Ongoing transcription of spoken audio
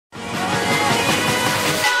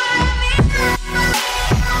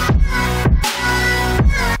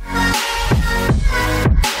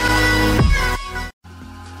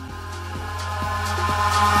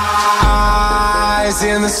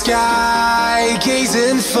in the sky,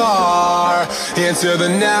 gazing far into the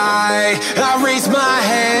night. I raise my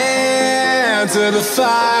hand to the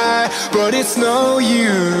fire, but it's no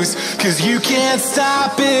use, 'cause you can't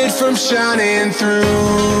stop it from shining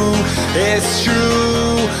through. It's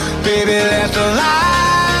true, baby, let the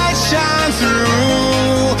light shine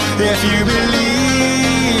through. If you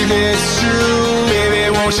believe it's true, baby,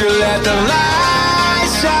 won't you let the light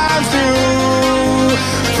shine through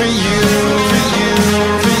for you, for you,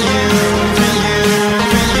 for you, for you,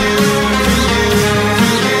 for you, for you, for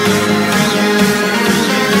you, for you,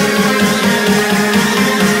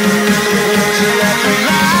 won't you let the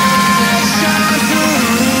light shine through?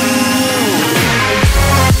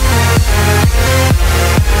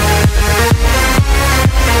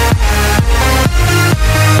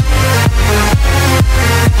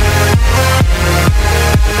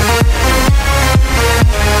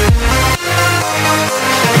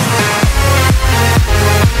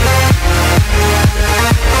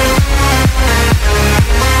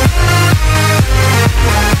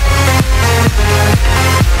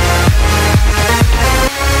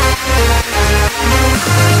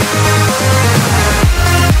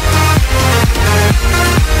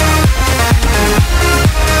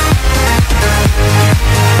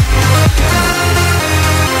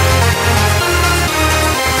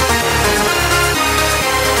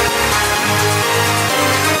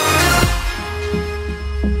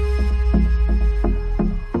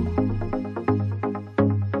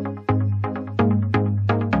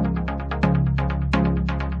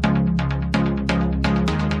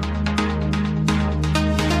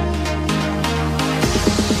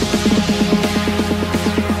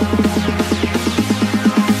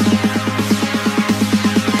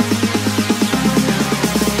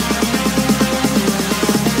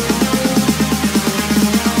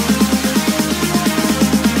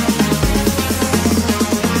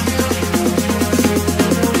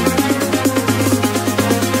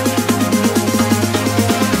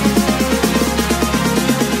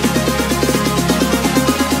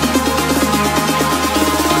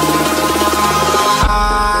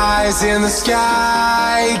 In the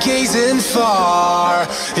sky, gazing far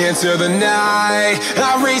into the night.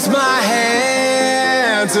 I raise my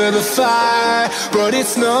hand to the fire, but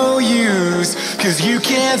it's no use, 'cause you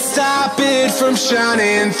can't stop it from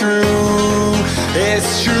shining through.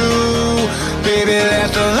 It's true, baby,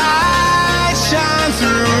 let the light shine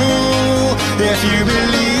through. If you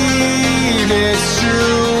believe it's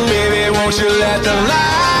true, baby, won't you let the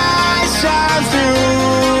light shine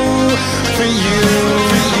through for you,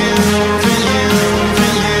 for you, for you,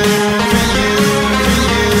 for you, for you, for you,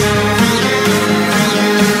 for you,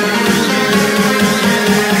 for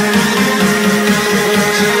you,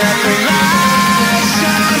 won't you let the light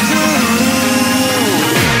shine through?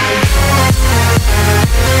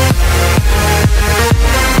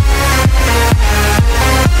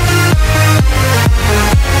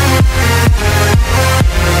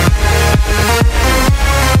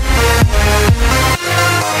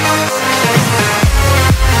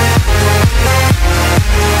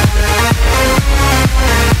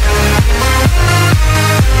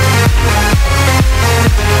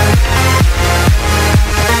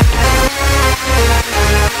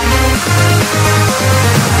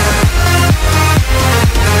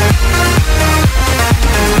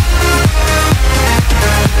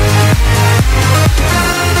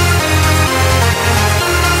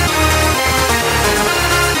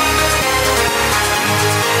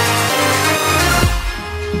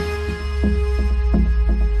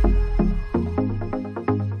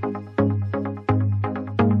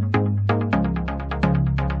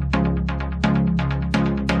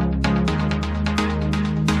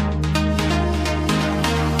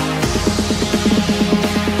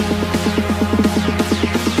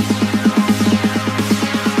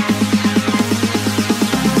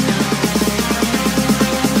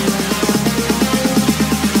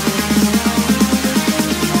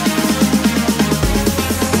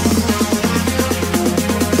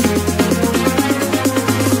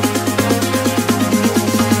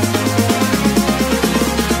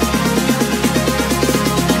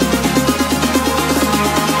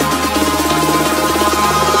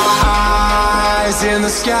 In the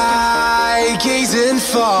sky, gazing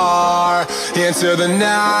far into the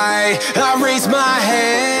night. I raise my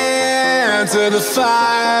hand to the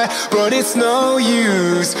fire, but it's no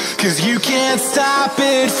use, 'cause you can't stop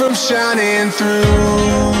it from shining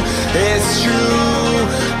through. It's true,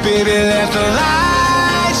 baby, let the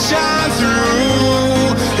light shine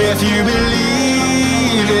through. If you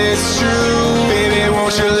believe it's true, baby,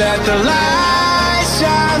 won't you let the light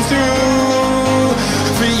shine through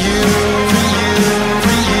for you, for you, for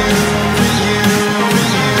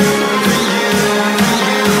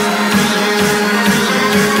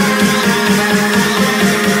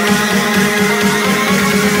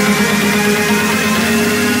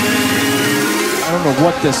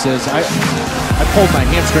this is. I pulled my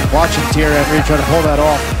hamstring watching Thierry Henry try to pull that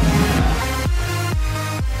off.